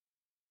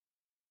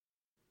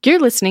You're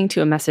listening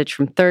to a message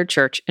from Third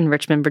Church in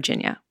Richmond,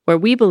 Virginia, where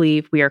we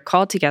believe we are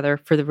called together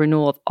for the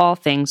renewal of all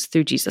things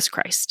through Jesus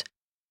Christ.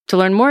 To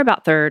learn more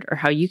about Third or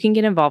how you can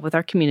get involved with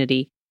our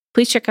community,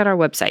 please check out our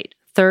website,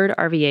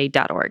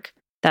 thirdrva.org.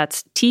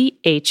 That's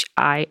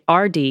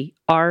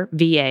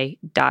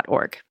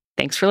THIRDRVA.org.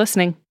 Thanks for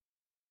listening.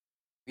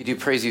 We do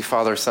praise you,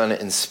 Father, Son,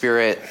 and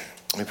Spirit.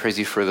 We praise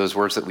you for those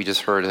words that we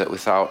just heard, that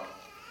without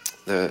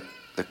the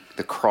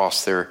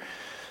cross, there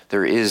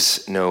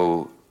is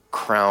no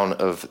crown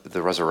of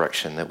the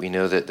resurrection, that we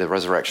know that the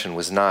resurrection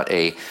was not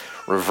a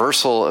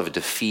reversal of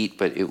defeat,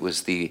 but it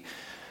was the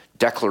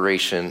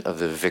declaration of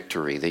the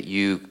victory, that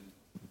you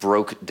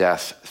broke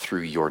death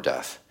through your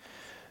death.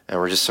 And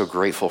we're just so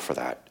grateful for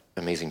that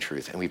amazing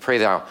truth. And we pray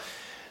now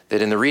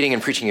that in the reading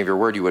and preaching of your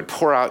word, you would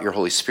pour out your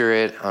Holy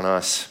Spirit on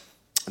us,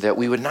 that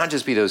we would not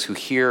just be those who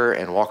hear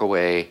and walk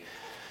away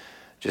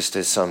just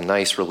as some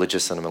nice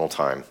religious sentimental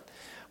time,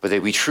 but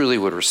that we truly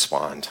would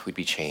respond. We'd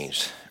be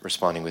changed,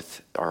 responding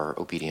with our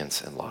obedience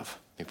and love.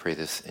 We pray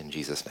this in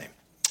Jesus' name.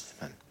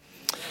 Amen.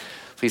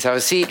 Please have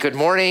a seat. Good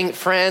morning,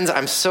 friends.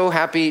 I'm so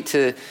happy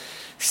to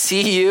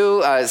see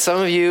you.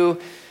 Some of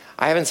you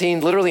I haven't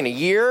seen literally in a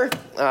year.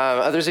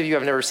 Others of you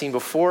I've never seen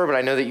before, but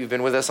I know that you've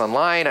been with us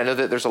online. I know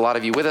that there's a lot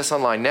of you with us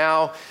online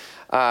now.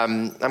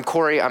 I'm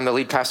Corey. I'm the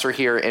lead pastor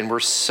here, and we're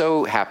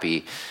so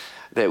happy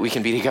that we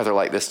can be together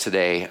like this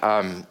today.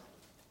 I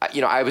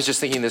was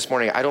just thinking this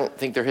morning, I don't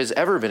think there has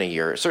ever been a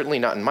year, certainly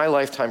not in my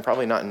lifetime,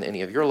 probably not in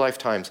any of your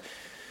lifetimes,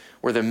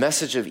 where the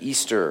message of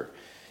Easter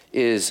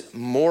is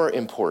more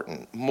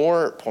important,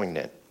 more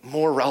poignant,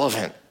 more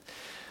relevant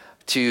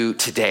to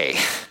today,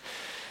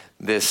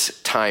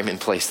 this time and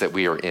place that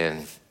we are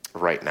in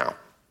right now.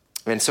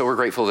 And so we're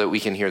grateful that we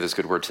can hear this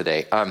good word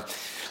today.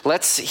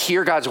 Let's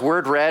hear God's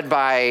word read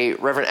by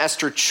Reverend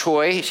Esther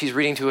Choi. She's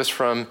reading to us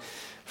from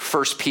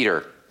 1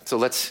 Peter. So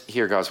let's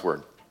hear God's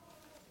word.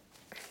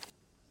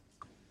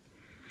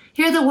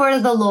 Hear the word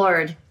of the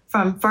Lord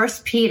from 1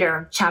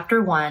 Peter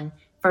chapter 1,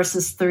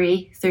 verses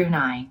 3 through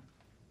 9.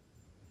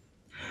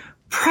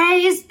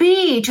 Praise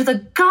be to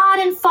the God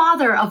and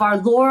Father of our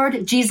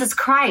Lord Jesus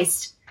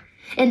Christ.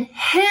 In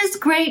his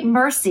great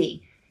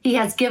mercy, he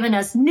has given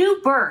us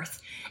new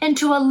birth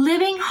into a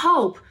living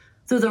hope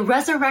through the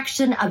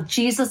resurrection of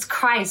Jesus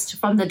Christ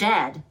from the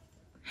dead,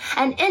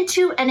 and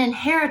into an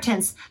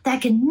inheritance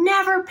that can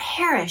never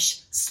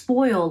perish,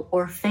 spoil,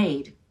 or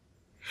fade.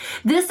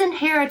 This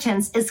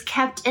inheritance is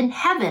kept in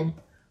heaven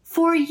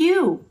for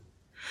you,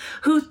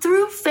 who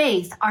through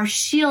faith are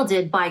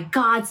shielded by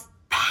God's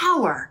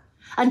power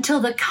until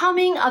the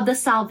coming of the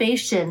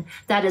salvation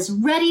that is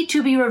ready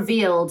to be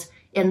revealed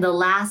in the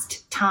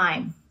last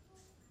time.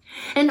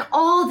 In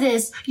all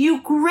this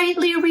you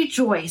greatly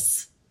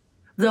rejoice,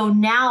 though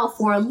now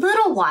for a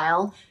little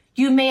while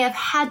you may have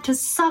had to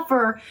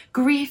suffer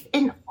grief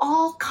in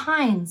all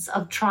kinds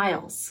of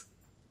trials.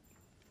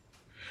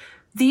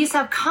 These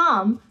have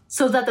come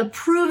so that the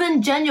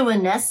proven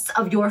genuineness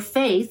of your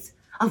faith,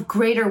 of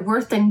greater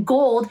worth than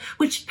gold,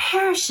 which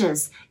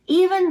perishes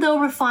even though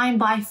refined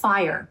by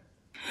fire,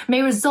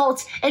 may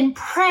result in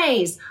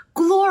praise,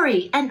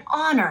 glory, and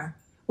honor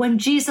when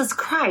Jesus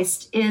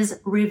Christ is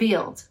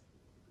revealed.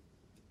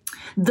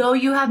 Though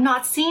you have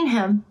not seen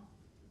him,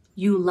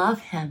 you love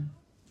him.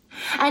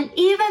 And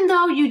even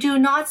though you do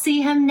not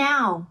see him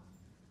now,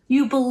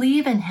 you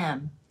believe in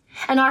him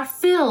and are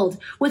filled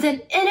with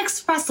an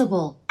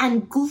inexpressible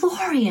and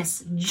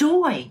glorious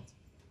joy.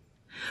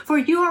 For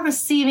you are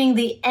receiving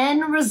the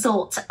end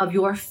result of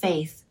your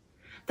faith,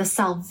 the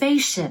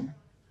salvation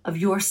of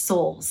your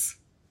souls.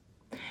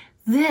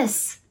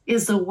 This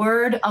is the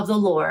word of the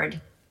Lord.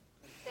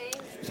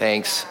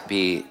 Thanks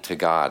be to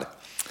God.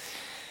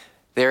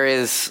 There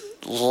is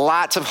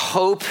lots of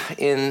hope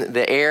in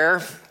the air,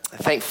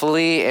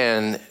 thankfully,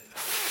 and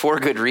for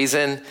good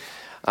reason.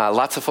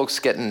 Lots of folks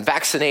getting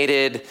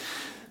vaccinated.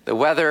 The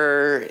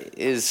weather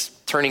is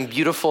turning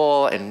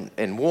beautiful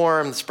and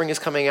warm. Spring is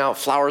coming out.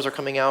 Flowers are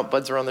coming out.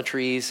 Buds are on the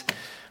trees.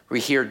 We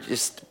hear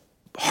just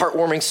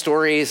heartwarming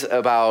stories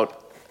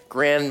about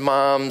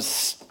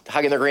grandmoms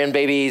hugging their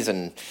grandbabies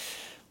and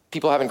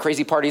people having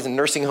crazy parties in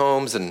nursing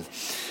homes and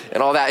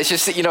all that. It's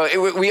just,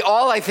 we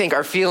all, I think,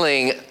 are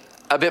feeling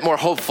a bit more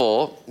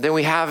hopeful than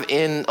we have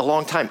in a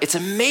long time. It's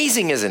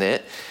amazing, isn't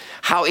it,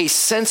 how a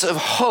sense of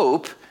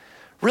hope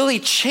really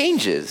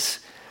changes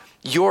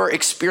your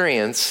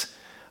experience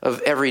of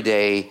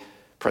everyday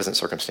present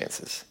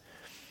circumstances.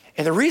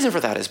 And the reason for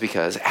that is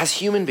because as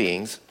human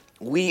beings,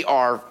 we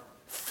are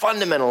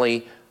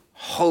fundamentally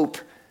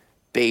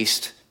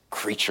hope-based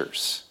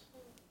creatures.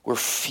 We're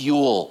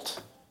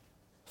fueled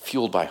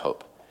by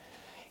hope.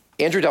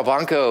 Andrew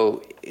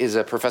Delbanco is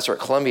a professor at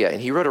Columbia, and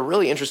he wrote a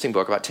really interesting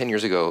book about 10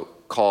 years ago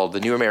called The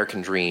New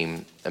American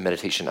Dream, A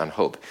Meditation on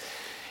Hope.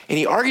 And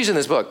he argues in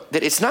this book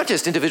that it's not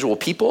just individual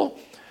people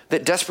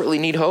that desperately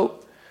need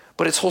hope,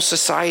 but it's whole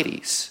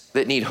societies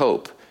that need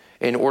hope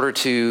in order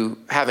to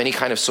have any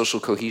kind of social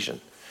cohesion.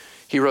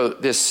 He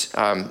wrote this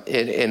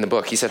in the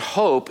book. He said,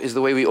 hope is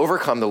the way we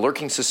overcome the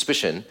lurking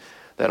suspicion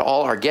that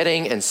all our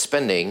getting and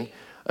spending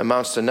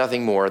amounts to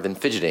nothing more than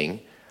fidgeting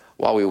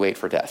while we wait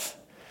for death.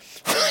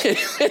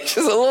 Which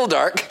is a little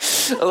dark,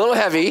 a little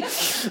heavy,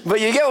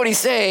 but you get what he's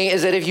saying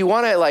is that if you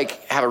want to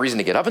like have a reason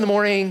to get up in the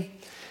morning,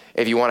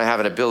 if you want to have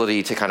an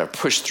ability to kind of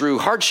push through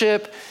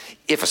hardship,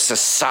 if a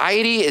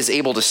society is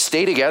able to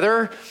stay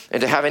together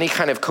and to have any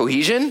kind of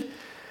cohesion,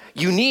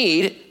 you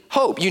need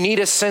hope. You need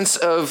a sense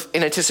of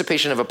an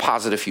anticipation of a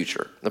positive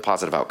future, the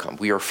positive outcome.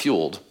 We are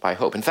fueled by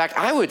hope. In fact,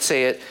 I would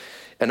say it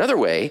another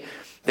way,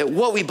 that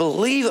what we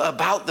believe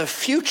about the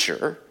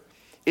future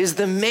is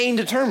the main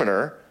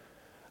determiner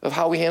of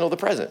how we handle the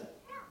present.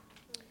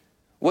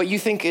 What you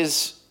think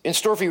is in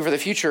store for you for the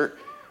future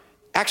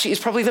actually is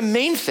probably the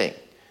main thing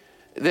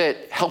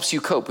that helps you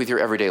cope with your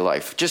everyday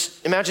life.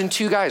 Just imagine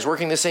two guys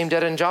working the same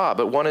dead-end job,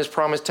 but one is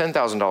promised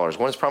 $10,000,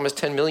 one is promised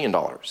 $10 million.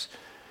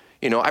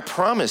 You know, I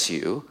promise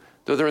you,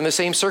 though they're in the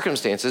same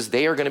circumstances,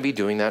 they are going to be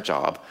doing that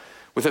job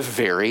with a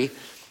very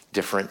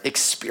different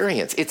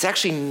experience. It's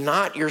actually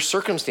not your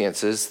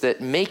circumstances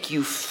that make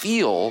you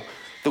feel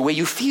the way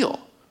you feel.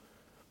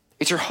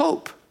 It's your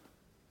hope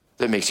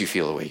that makes you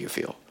feel the way you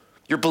feel.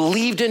 Your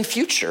believed in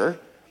future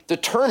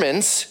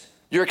determines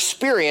your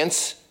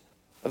experience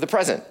of the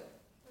present.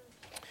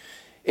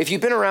 If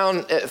you've been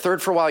around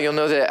Third for a while, you'll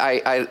know that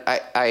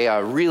I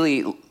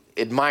really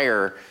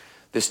admire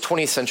this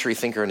 20th century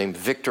thinker named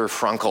Viktor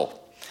Frankl.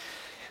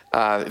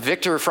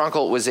 Viktor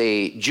Frankl was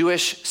a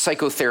Jewish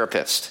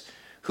psychotherapist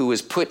who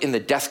was put in the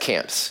death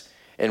camps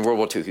in World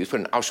War II. He was put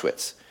in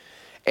Auschwitz.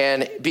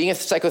 And being a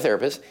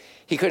psychotherapist,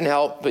 he couldn't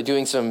help but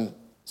doing some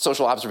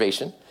social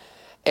observation.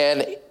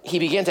 And he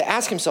began to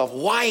ask himself,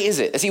 why is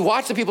it, as he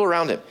watched the people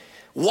around him,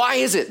 why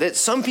is it that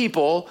some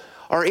people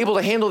are able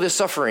to handle this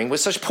suffering with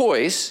such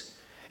poise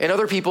and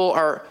other people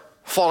are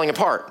falling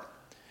apart?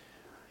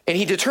 And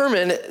he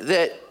determined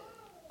that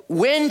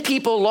when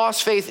people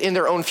lost faith in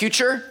their own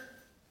future,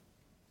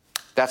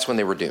 that's when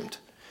they were doomed.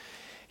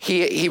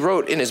 He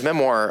wrote in his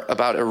memoir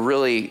about a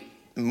really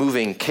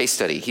moving case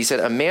study. He said,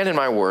 a man in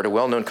my ward, a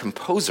well-known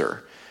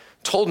composer,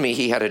 told me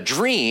he had a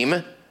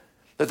dream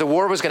that the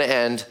war was going to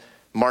end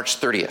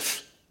March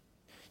 30th.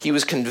 He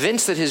was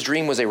convinced that his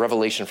dream was a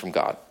revelation from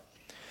God.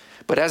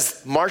 But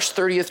as March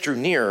 30th drew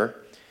near,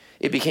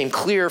 it became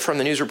clear from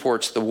the news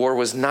reports the war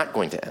was not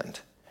going to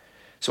end.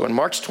 So on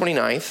March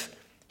 29th,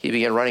 he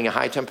began running a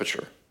high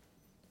temperature.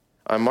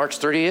 On March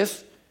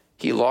 30th,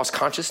 he lost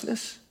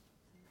consciousness.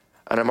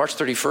 And on March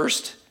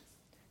 31st,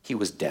 he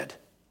was dead.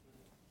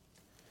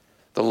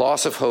 The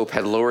loss of hope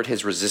had lowered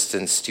his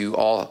resistance to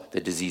all the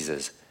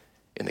diseases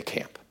in the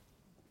camp.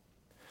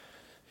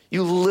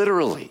 You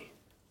literally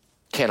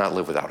cannot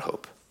live without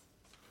hope.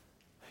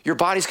 Your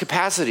body's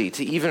capacity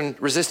to even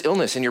resist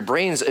illness and your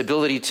brain's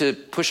ability to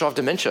push off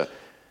dementia,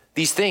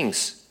 these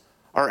things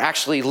are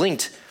actually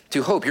linked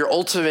to hope. Your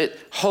ultimate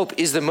hope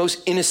is the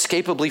most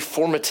inescapably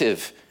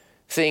formative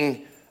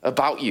thing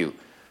about you.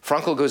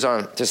 Frankl goes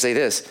on to say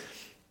this: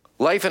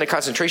 life in a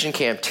concentration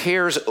camp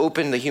tears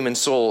open the human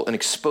soul and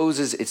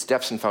exposes its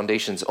depths and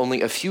foundations.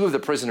 Only a few of the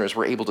prisoners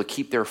were able to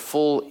keep their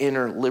full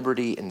inner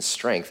liberty and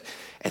strength.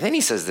 And then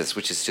he says this,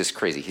 which is just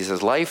crazy. He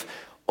says, life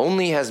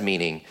only has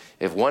meaning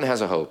if one has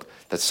a hope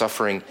that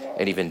suffering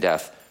and even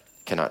death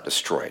cannot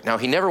destroy. Now,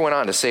 he never went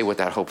on to say what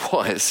that hope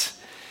was,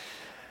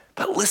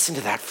 but listen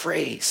to that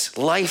phrase.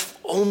 Life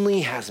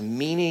only has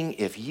meaning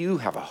if you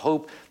have a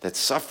hope that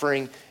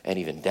suffering and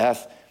even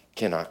death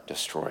cannot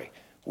destroy.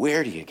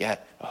 Where do you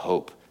get a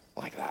hope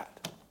like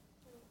that?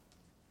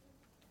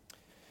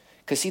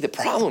 Because see, the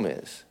problem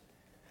is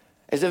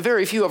that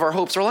very few of our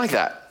hopes are like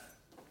that.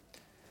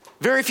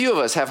 Very few of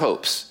us have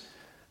hopes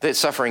that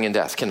suffering and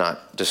death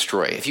cannot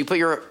destroy. If you put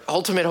your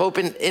ultimate hope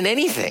in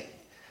anything,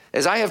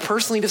 as I have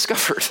personally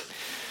discovered,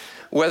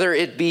 whether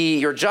it be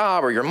your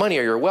job or your money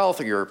or your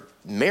wealth or your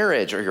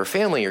marriage or your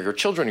family or your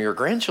children or your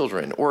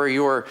grandchildren or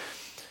your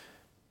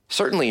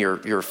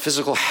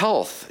physical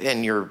health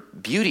and your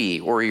beauty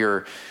or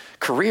your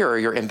career or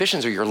your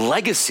ambitions or your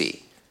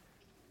legacy.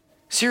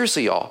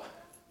 Seriously, y'all,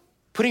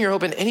 putting your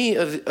hope in any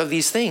of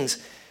these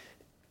things,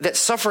 that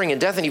suffering and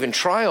death and even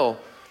trial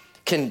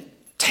can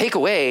take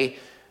away,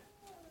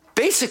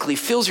 basically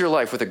fills your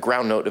life with a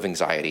ground note of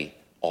anxiety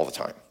all the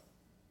time.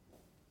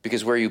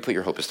 Because where you put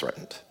your hope is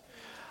threatened.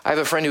 I have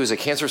a friend who is a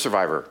cancer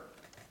survivor,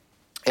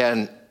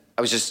 and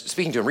I was just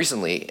speaking to him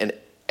recently, and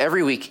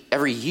every week,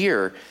 every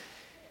year,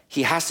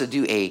 he has to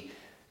do a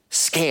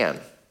scan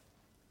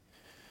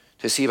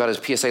to see about his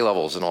PSA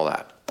levels and all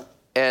that.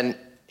 And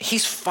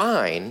he's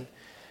fine,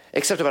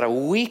 except about a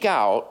week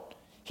out,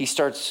 he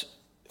starts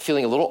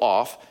feeling a little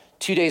off.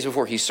 2 days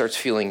before, he starts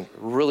feeling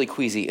really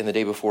queasy, and the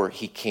day before,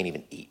 he can't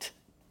even eat.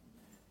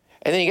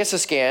 And then he gets a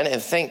scan,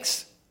 and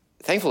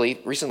thankfully,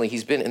 recently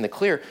he's been in the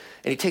clear,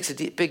 and he takes a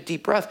big,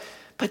 deep breath.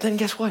 But then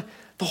guess what?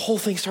 The whole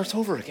thing starts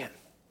over again.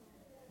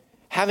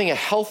 Having a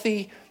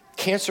healthy,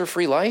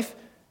 cancer-free life,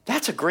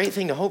 that's a great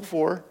thing to hope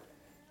for.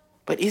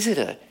 But is it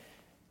a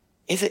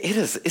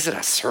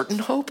certain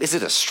hope? Is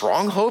it a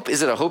strong hope?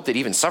 Is it a hope that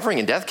even suffering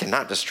and death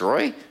cannot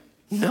destroy?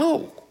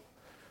 No.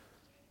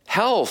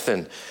 Health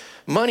and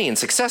money and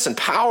success and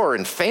power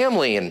and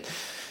family and,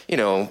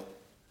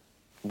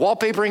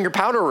 wallpapering your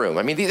powder room.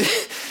 I mean,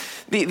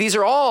 These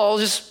are all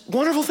just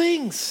wonderful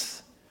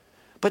things,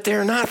 but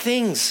they're not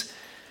things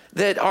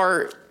that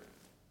are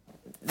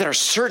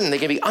certain. They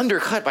can be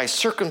undercut by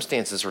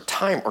circumstances or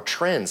time or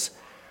trends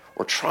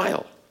or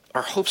trial.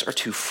 Our hopes are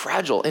too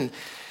fragile. And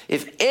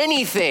if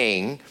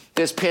anything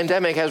this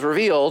pandemic has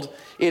revealed,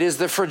 it is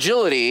the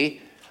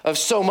fragility of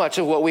so much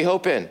of what we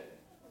hope in.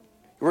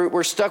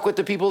 We're stuck with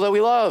the people that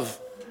we love,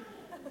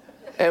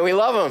 and we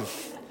love them.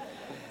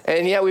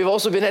 And yet we've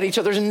also been at each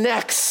other's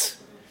necks.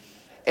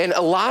 And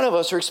a lot of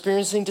us are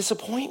experiencing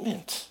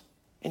disappointment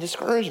and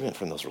discouragement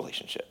from those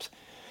relationships.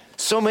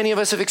 So many of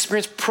us have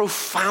experienced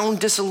profound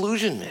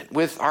disillusionment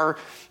with our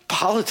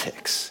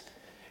politics,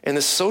 and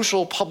the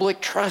social public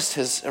trust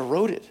has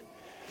eroded.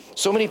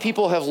 So many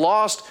people have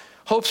lost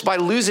hopes by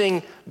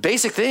losing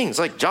basic things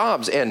like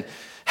jobs and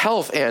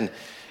health and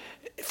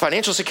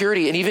financial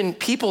security, and even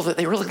people that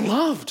they really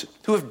loved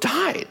who have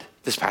died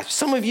this past.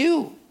 Some of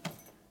you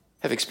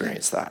have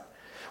experienced that.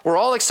 We're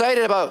all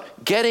excited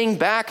about getting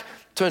back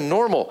to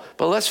normal,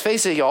 but let's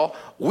face it, y'all,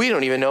 we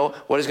don't even know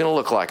what it's going to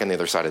look like on the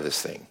other side of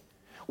this thing.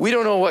 We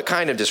don't know what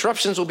kind of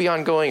disruptions will be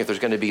ongoing, if there's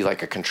going to be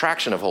like a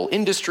contraction of whole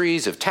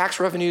industries, if tax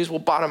revenues will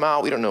bottom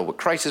out. We don't know what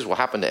crisis will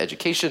happen to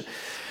education.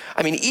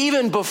 I mean,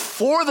 even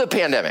before the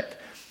pandemic,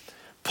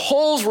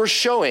 polls were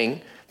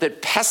showing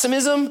that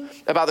pessimism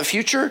about the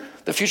future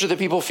that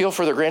people feel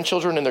for their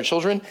grandchildren and their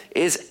children,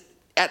 is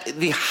at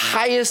the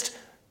highest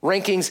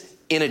rankings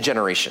in a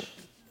generation.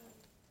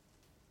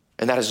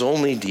 And that has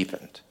only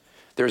deepened.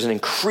 There's an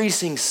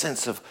increasing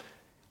sense of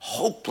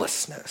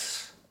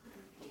hopelessness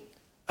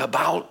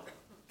about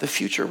the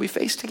future we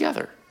face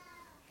together.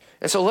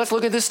 And so let's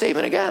look at this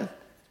statement again.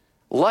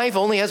 Life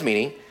only has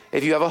meaning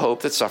if you have a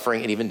hope that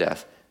suffering and even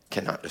death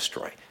cannot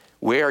destroy.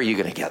 Where are you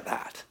going to get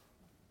that?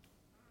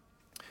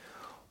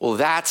 Well,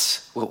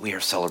 that's what we are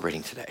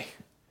celebrating today.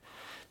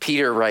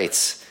 Peter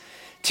writes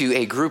to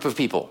a group of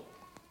people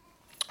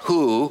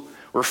who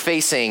were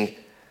facing,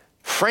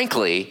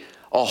 frankly,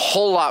 a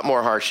whole lot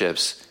more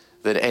hardships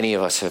than any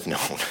of us have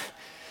known.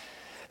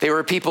 They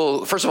were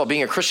people, first of all,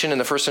 being a Christian in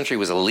the first century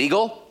was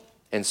illegal,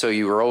 and so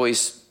you were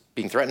always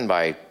being threatened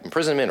by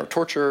imprisonment or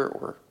torture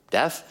or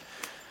death.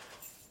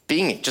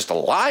 Being just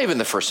alive in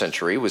the first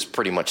century was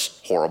pretty much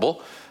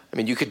horrible. I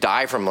mean, you could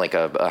die from like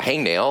a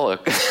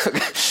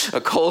hangnail,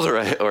 a cold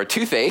or a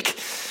toothache.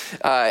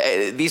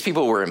 These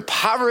people were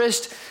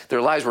impoverished.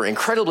 Their lives were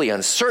incredibly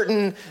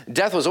uncertain.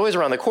 Death was always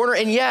around the corner.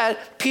 And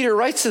yet, Peter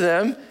writes to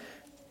them,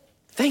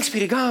 thanks be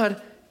to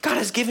God, God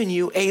has given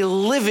you a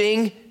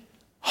living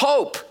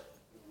hope.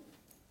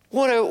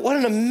 What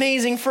an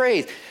amazing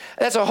phrase.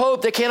 That's a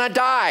hope that cannot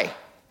die.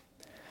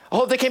 A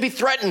hope that can't be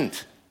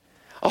threatened.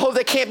 A hope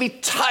that can't be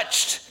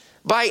touched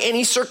by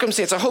any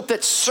circumstance. A hope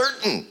that's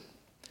certain.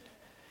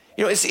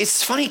 You know,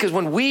 it's funny because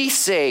when we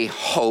say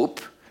hope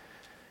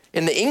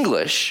in the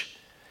English,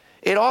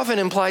 it often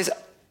implies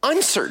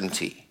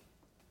uncertainty.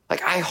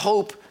 Like, I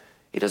hope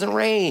it doesn't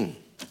rain.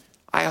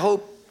 I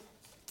hope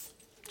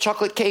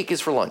chocolate cake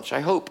is for lunch.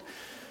 I hope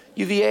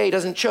UVA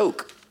doesn't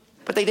choke,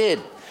 but they did.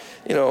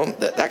 You know,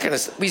 that kind of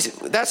stuff.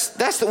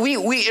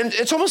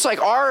 It's almost like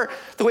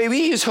the way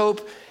we use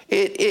hope,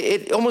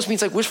 it almost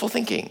means like wishful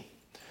thinking.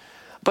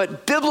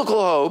 But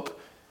biblical hope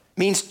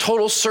means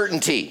total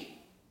certainty.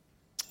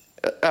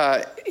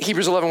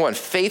 Hebrews 11:1,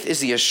 faith is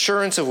the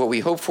assurance of what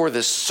we hope for,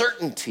 the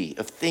certainty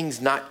of things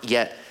not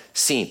yet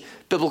seen.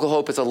 Biblical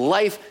hope is a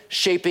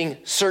life-shaping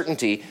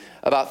certainty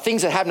about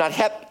things that have not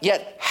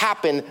yet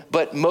happened,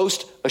 but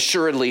most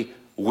assuredly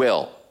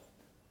will.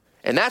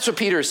 And that's what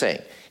Peter is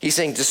saying. He's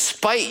saying,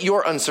 despite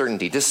your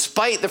uncertainty,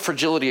 despite the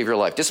fragility of your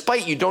life,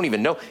 despite you don't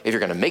even know if you're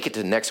going to make it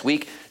to the next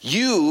week,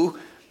 you,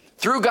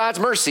 through God's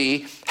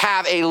mercy,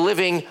 have a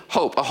living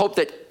hope, a hope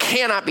that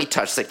cannot be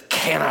touched, that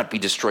cannot be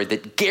destroyed,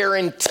 that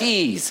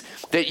guarantees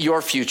that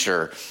your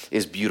future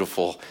is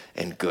beautiful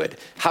and good.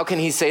 How can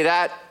he say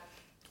that?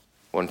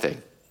 One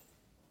thing,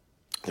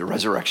 the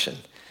resurrection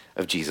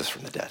of Jesus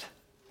from the dead.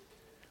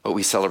 What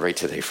we celebrate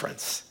today,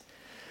 friends.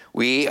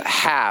 We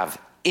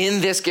have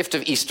in this gift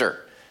of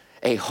Easter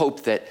a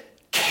hope that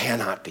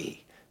cannot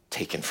be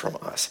taken from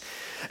us.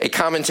 A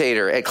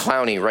commentator, Ed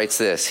Clowney, writes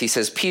this. He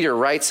says, Peter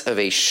writes of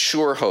a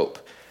sure hope,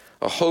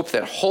 a hope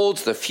that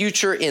holds the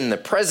future in the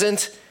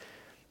present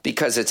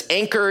because it's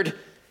anchored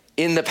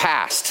in the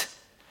past.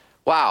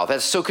 Wow,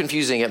 that's so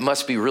confusing. It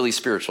must be really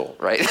spiritual,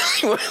 right?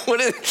 What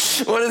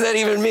does that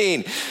even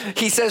mean?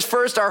 He says,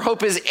 first, our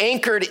hope is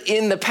anchored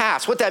in the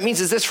past. What that means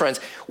is this, friends.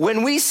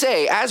 When we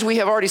say, as we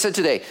have already said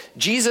today,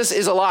 Jesus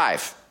is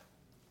alive,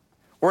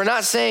 we're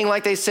not saying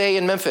like they say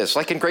in Memphis,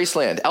 like in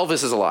Graceland,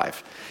 Elvis is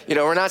alive. You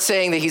know, we're not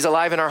saying that he's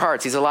alive in our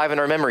hearts. He's alive in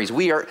our memories.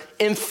 We are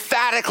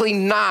emphatically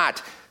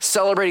not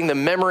celebrating the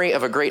memory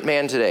of a great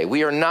man today.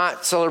 We are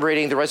not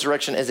celebrating the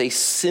resurrection as a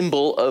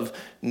symbol of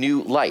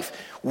new life.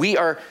 We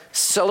are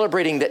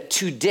celebrating that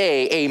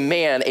today a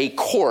man, a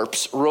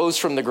corpse, rose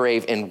from the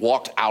grave and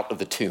walked out of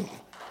the tomb.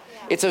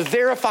 Yeah. It's a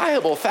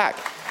verifiable fact.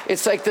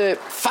 It's like the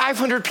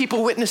 500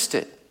 people witnessed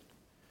it.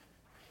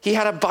 He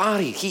had a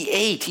body. He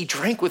ate. He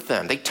drank with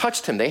them. They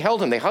touched him. They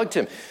held him. They hugged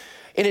him.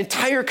 An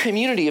entire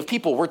community of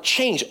people were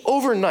changed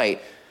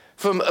overnight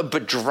from a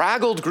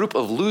bedraggled group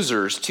of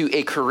losers to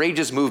a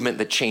courageous movement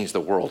that changed the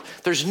world.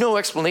 There's no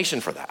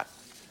explanation for that.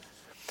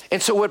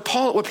 And so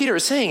what Peter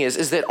is saying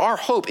is that our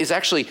hope is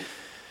actually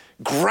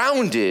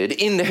grounded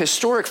in the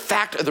historic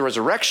fact of the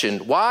resurrection.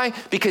 Why?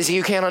 Because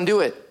you can't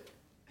undo it.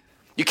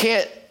 You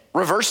can't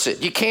reverse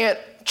it. You can't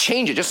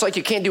change it. Just like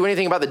you can't do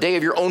anything about the day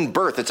of your own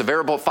birth. It's a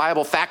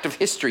verifiable fact of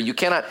history. You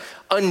cannot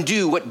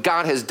undo what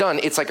God has done.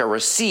 It's like a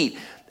receipt,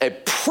 a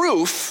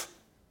proof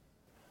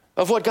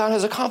of what God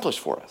has accomplished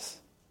for us.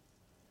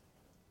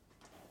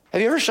 Have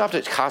you ever shopped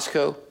at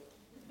Costco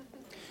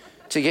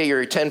to get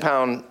your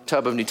 10-pound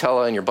tub of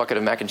Nutella and your bucket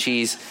of mac and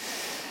cheese,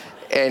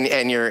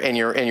 and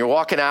you're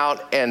walking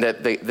out, and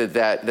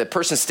the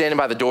person standing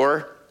by the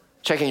door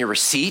checking your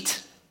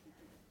receipt?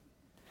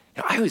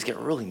 You know, I always get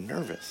really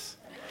nervous.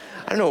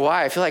 I don't know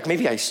why. I feel like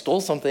maybe I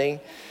stole something,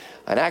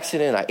 an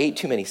accident. I ate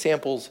too many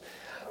samples.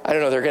 I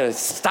don't know. They're going to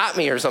stop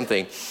me or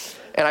something.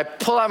 And I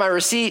pull out my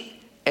receipt,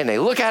 and they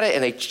look at it,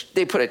 and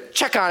they put a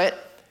check on it,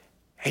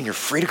 and you're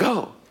free to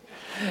go.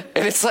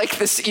 And it's like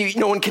this,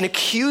 no one can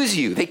accuse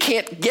you. They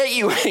can't get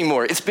you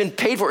anymore. It's been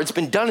paid for. It's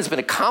been done. It's been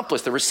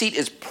accomplished. The receipt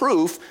is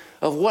proof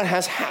of what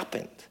has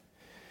happened.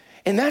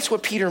 And that's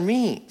what Peter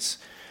means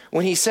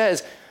when he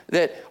says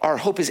that our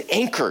hope is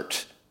anchored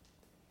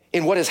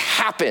in what has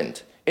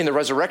happened in the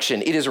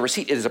resurrection. It is a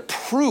receipt. It is a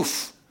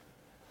proof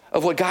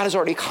of what God has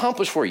already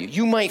accomplished for you.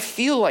 You might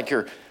feel like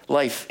your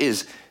life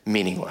is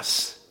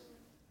meaningless.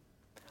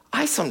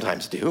 I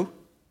sometimes do.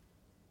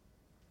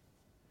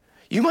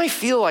 You might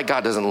feel like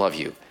God doesn't love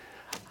you.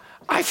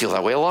 I feel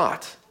that way a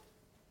lot.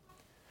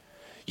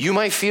 You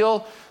might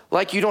feel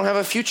like you don't have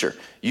a future.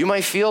 You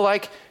might feel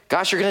like,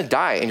 gosh, you're going to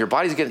die and your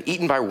body's getting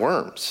eaten by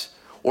worms.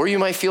 Or you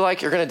might feel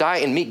like you're going to die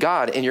and meet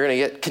God and you're going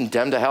to get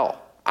condemned to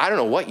hell. I don't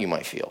know what you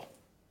might feel.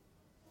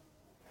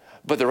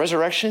 But the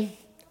resurrection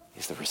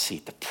is the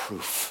receipt, the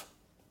proof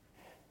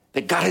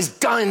that God has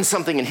done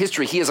something in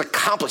history. He has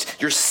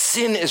accomplished. Your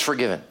sin is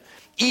forgiven.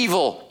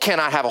 Evil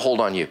cannot have a hold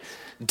on you.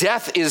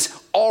 Death is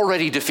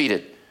already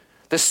defeated.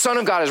 The Son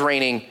of God is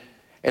reigning,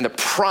 and the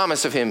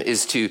promise of him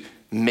is to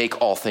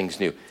make all things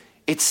new.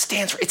 It's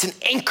an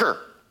anchor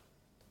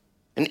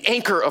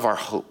of our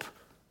hope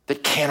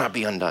that cannot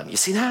be undone. You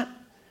see that?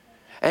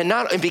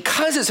 And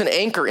because it's an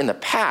anchor in the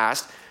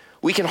past,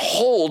 we can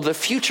hold the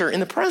future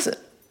in the present.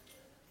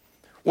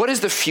 What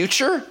is the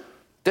future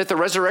that the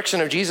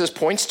resurrection of Jesus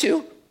points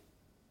to?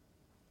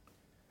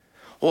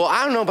 Well,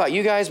 I don't know about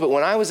you guys, but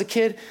when I was a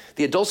kid,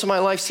 the adults in my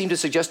life seemed to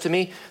suggest to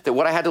me that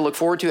what I had to look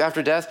forward to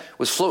after death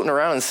was floating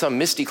around in some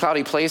misty,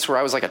 cloudy place where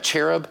I was like a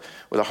cherub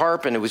with a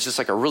harp, and it was just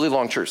like a really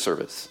long church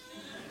service.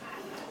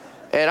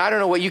 And I don't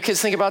know what you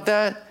kids think about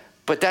that,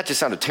 but that just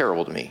sounded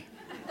terrible to me.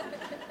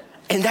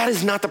 And that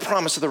is not the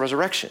promise of the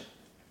resurrection.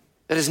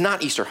 That is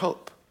not Easter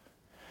hope.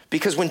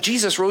 Because when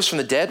Jesus rose from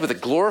the dead with a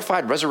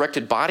glorified,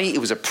 resurrected body, it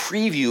was a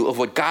preview of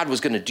what God was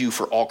going to do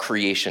for all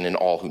creation and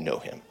all who know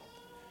him.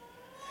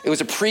 It was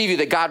a preview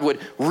that God would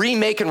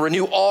remake and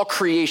renew all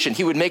creation.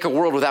 He would make a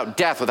world without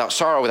death, without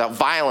sorrow, without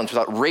violence,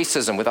 without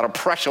racism, without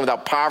oppression,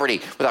 without poverty,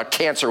 without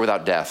cancer,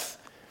 without death.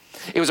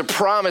 It was a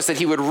promise that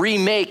he would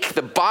remake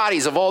the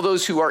bodies of all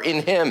those who are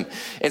in him.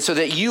 And so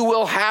that you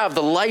will have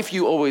the life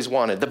you always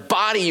wanted, the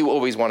body you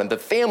always wanted, the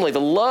family, the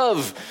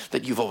love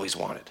that you've always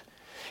wanted.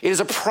 It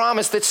is a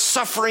promise that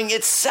suffering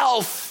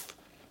itself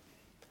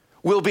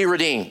will be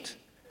redeemed.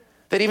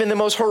 That even the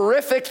most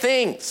horrific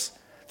things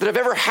that have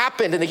ever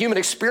happened in the human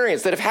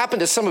experience, that have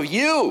happened to some of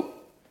you,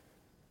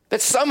 that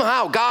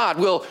somehow God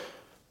will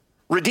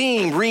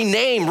redeem,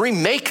 rename,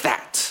 remake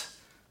that.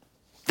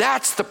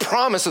 That's the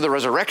promise of the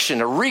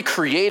resurrection, a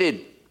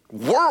recreated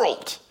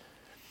world.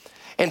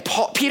 And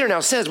Peter now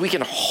says we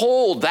can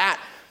hold that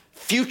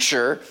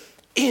future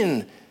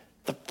in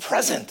the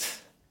present.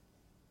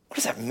 What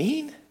does that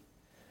mean?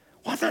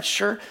 Well, I'm not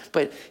sure,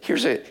 but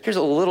here's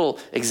a little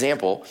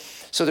example.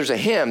 So there's a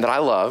hymn that I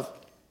love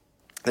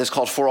that's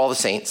called For All the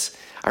Saints.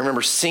 I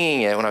remember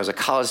singing it when I was a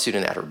college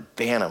student at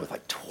Urbana with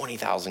like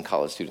 20,000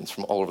 college students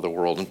from all over the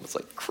world, and was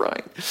like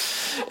crying.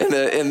 And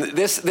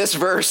this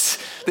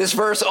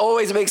verse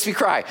always makes me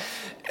cry.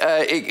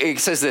 It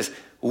says this: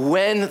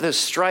 when the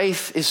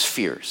strife is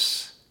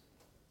fierce,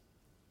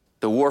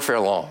 the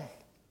warfare long,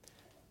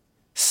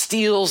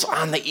 steals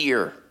on the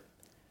ear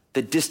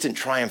the distant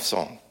triumph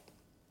song,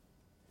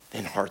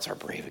 then hearts are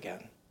brave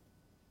again,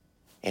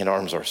 and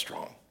arms are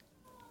strong.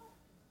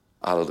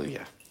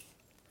 Hallelujah.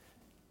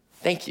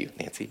 Thank you,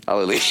 Nancy.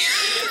 Hallelujah.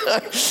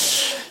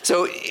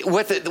 So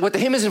what the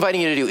hymn is inviting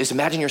you to do is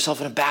imagine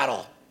yourself in a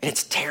battle, and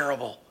it's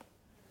terrible.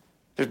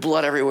 There's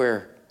blood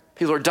everywhere.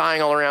 People are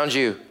dying all around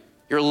you.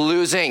 You're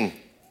losing.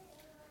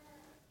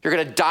 You're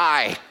going to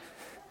die.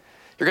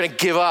 You're going to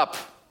give up.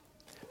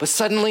 But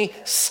suddenly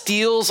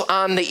steals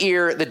on the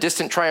ear the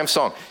distant triumph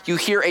song. You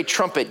hear a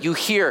trumpet. You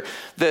hear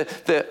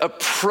the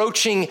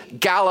approaching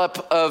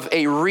gallop of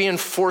a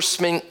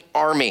reinforcement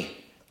army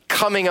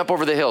coming up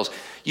over the hills.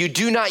 You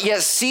do not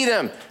yet see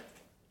them,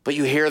 but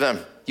you hear them.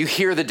 You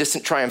hear the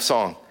distant triumph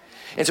song.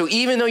 And so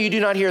even though you do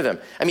not hear them,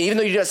 even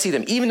though you do not see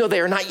them, even though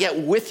they are not yet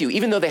with you,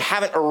 even though they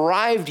haven't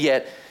arrived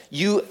yet,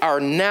 you are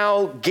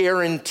now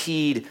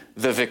guaranteed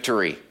the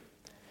victory.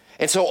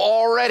 And so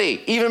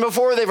already, even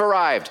before they've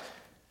arrived,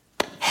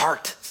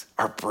 hearts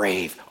are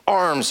brave,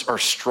 arms are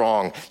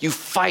strong. You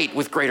fight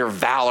with greater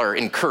valor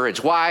and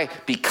courage. Why?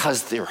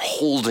 Because they're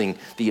holding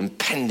the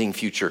impending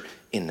future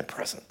in the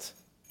present.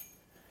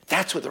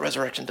 That's what the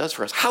resurrection does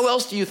for us. How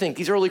else do you think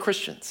these early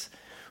Christians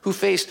who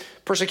faced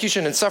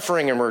persecution and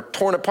suffering and were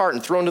torn apart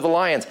and thrown to the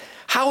lions,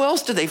 how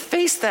else did they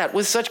face that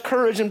with such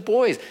courage and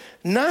poise?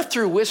 Not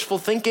through wishful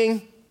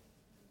thinking.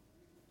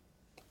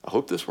 I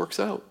hope this works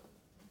out.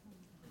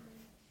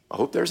 I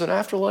hope there's an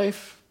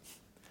afterlife.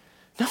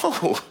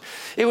 No,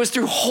 it was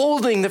through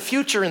holding the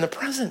future in the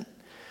present.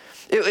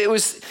 It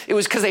was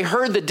because they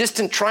heard the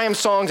distant triumph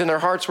songs and their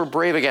hearts were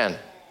brave again.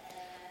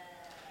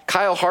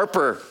 Kyle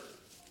Harper,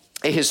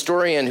 a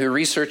historian who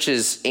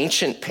researches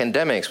ancient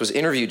pandemics, was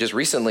interviewed just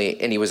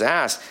recently, and he was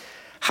asked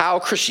how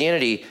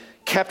Christianity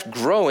kept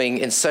growing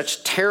in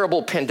such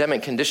terrible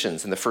pandemic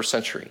conditions in the first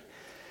century.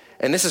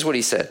 And this is what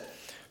he said.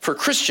 For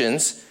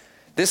Christians,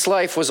 this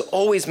life was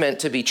always meant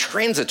to be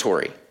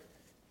transitory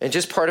and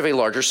just part of a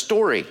larger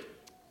story.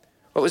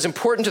 What was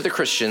important to the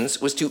Christians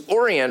was to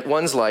orient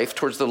one's life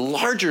towards the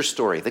larger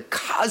story, the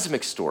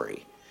cosmic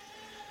story,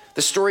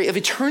 the story of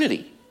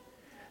eternity.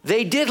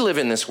 They did live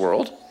in this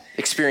world,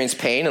 experience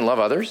pain and love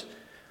others,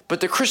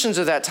 but the Christians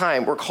of that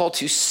time were called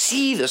to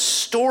see the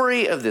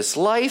story of this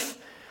life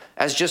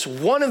as just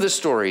one of the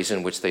stories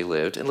in which they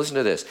lived. And listen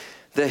to this,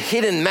 the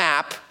hidden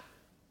map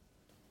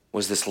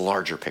was this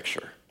larger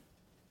picture.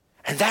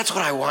 And that's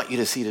what I want you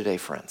to see today,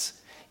 friends.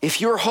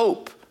 If your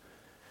hope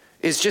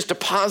is just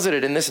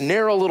deposited in this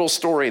narrow little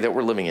story that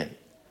we're living in,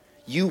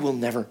 you will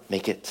never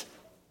make it.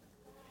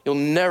 You'll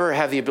never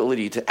have the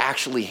ability to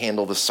actually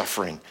handle the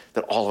suffering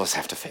that all of us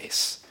have to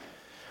face.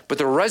 But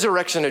the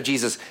resurrection of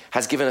Jesus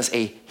has given us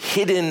a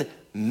hidden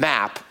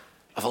map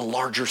of a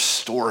larger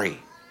story.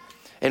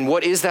 And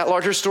what is that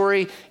larger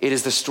story? It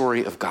is the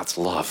story of God's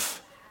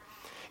love.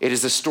 It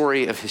is the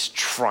story of his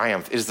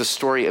triumph. It is the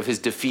story of his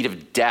defeat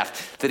of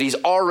death, that he's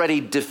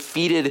already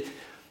defeated,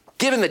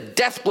 given the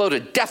death blow to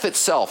death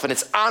itself, and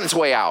it's on its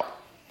way out.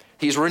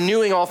 He's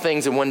renewing all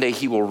things, and one day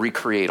he will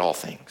recreate all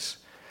things.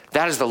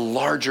 That is the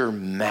larger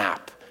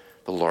map,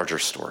 the larger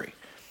story.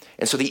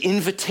 And so the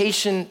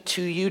invitation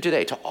to you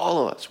today, to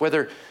all of us,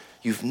 whether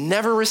you've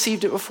never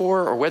received it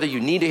before or whether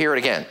you need to hear it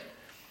again,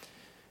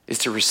 is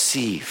to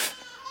receive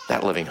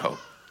that living hope.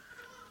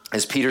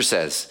 As Peter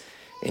says,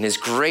 in his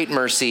great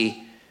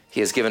mercy,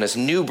 he has given us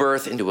new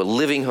birth into a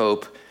living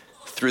hope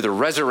through the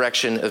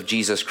resurrection of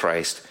Jesus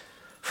Christ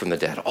from the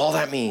dead. All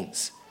that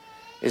means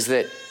is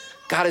that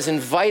God is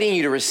inviting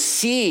you to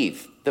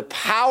receive the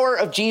power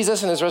of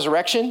Jesus and his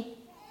resurrection.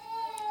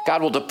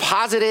 God will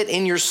deposit it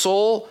in your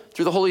soul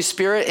through the Holy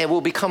Spirit, and it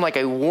will become like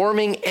a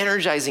warming,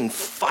 energizing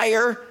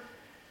fire,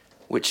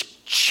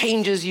 which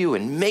changes you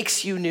and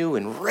makes you new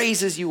and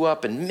raises you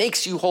up and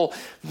makes you whole,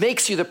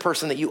 makes you the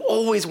person that you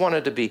always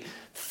wanted to be,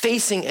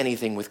 facing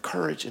anything with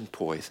courage and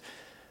poise.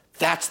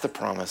 That's the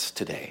promise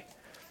today,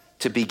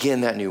 to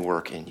begin that new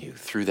work in you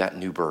through that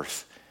new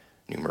birth,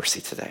 new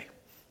mercy today.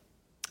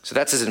 So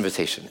that's his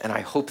invitation, and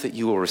I hope that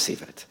you will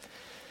receive it.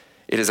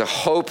 It is a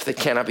hope that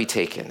cannot be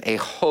taken, a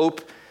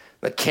hope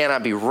that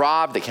cannot be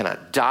robbed, that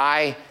cannot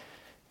die.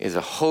 It is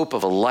a hope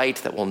of a light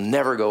that will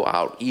never go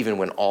out, even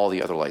when all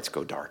the other lights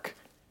go dark.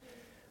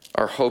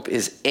 Our hope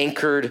is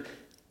anchored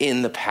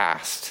in the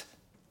past.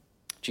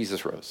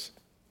 Jesus rose.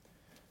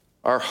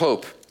 Our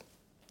hope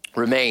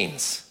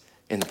remains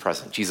in the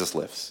present. Jesus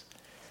lives.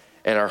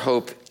 And our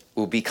hope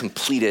will be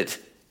completed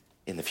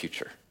in the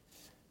future.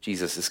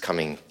 Jesus is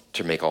coming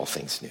to make all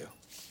things new.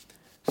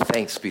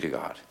 Thanks be to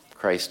God.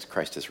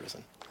 Christ is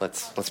risen.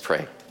 Let's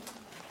pray.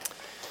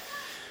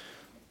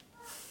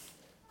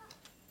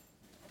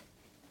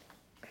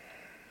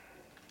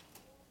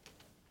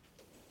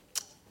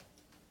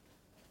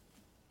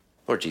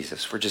 Lord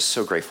Jesus, we're just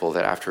so grateful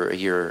that after a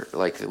year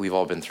like that we've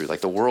all been through,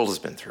 like the world has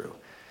been through,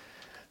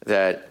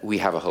 that we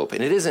have a hope.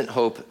 And it isn't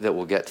hope that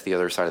we'll get to the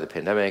other side of the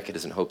pandemic. It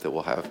isn't hope that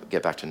we'll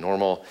get back to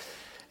normal.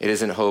 It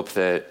isn't hope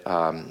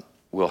that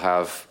we'll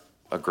have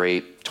a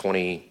great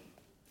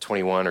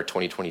 2021 or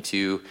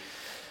 2022.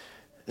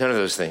 None of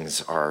those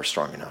things are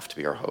strong enough to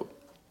be our hope.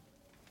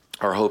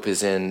 Our hope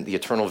is in the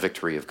eternal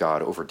victory of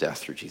God over death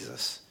through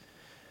Jesus.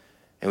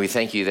 And we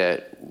thank you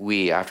that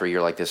we, after a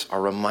year like this,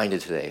 are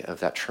reminded today of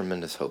that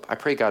tremendous hope. I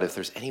pray, God, if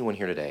there's anyone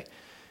here today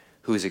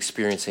who is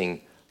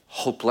experiencing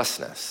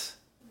hopelessness,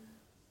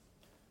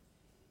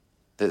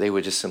 that they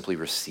would just simply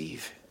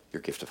receive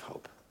your gift of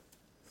hope.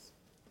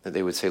 That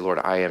they would say, Lord,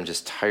 I am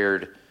just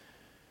tired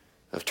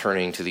of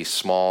turning to these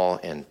small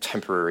and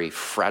temporary,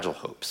 fragile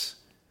hopes.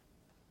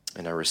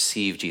 And I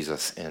receive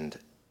Jesus and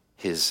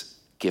his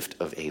gift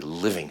of a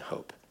living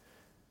hope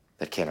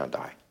that cannot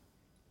die.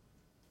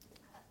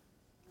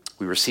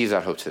 We receive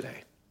that hope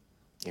today,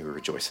 and we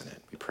rejoice in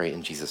it. We pray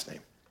in Jesus'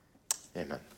 name. Amen.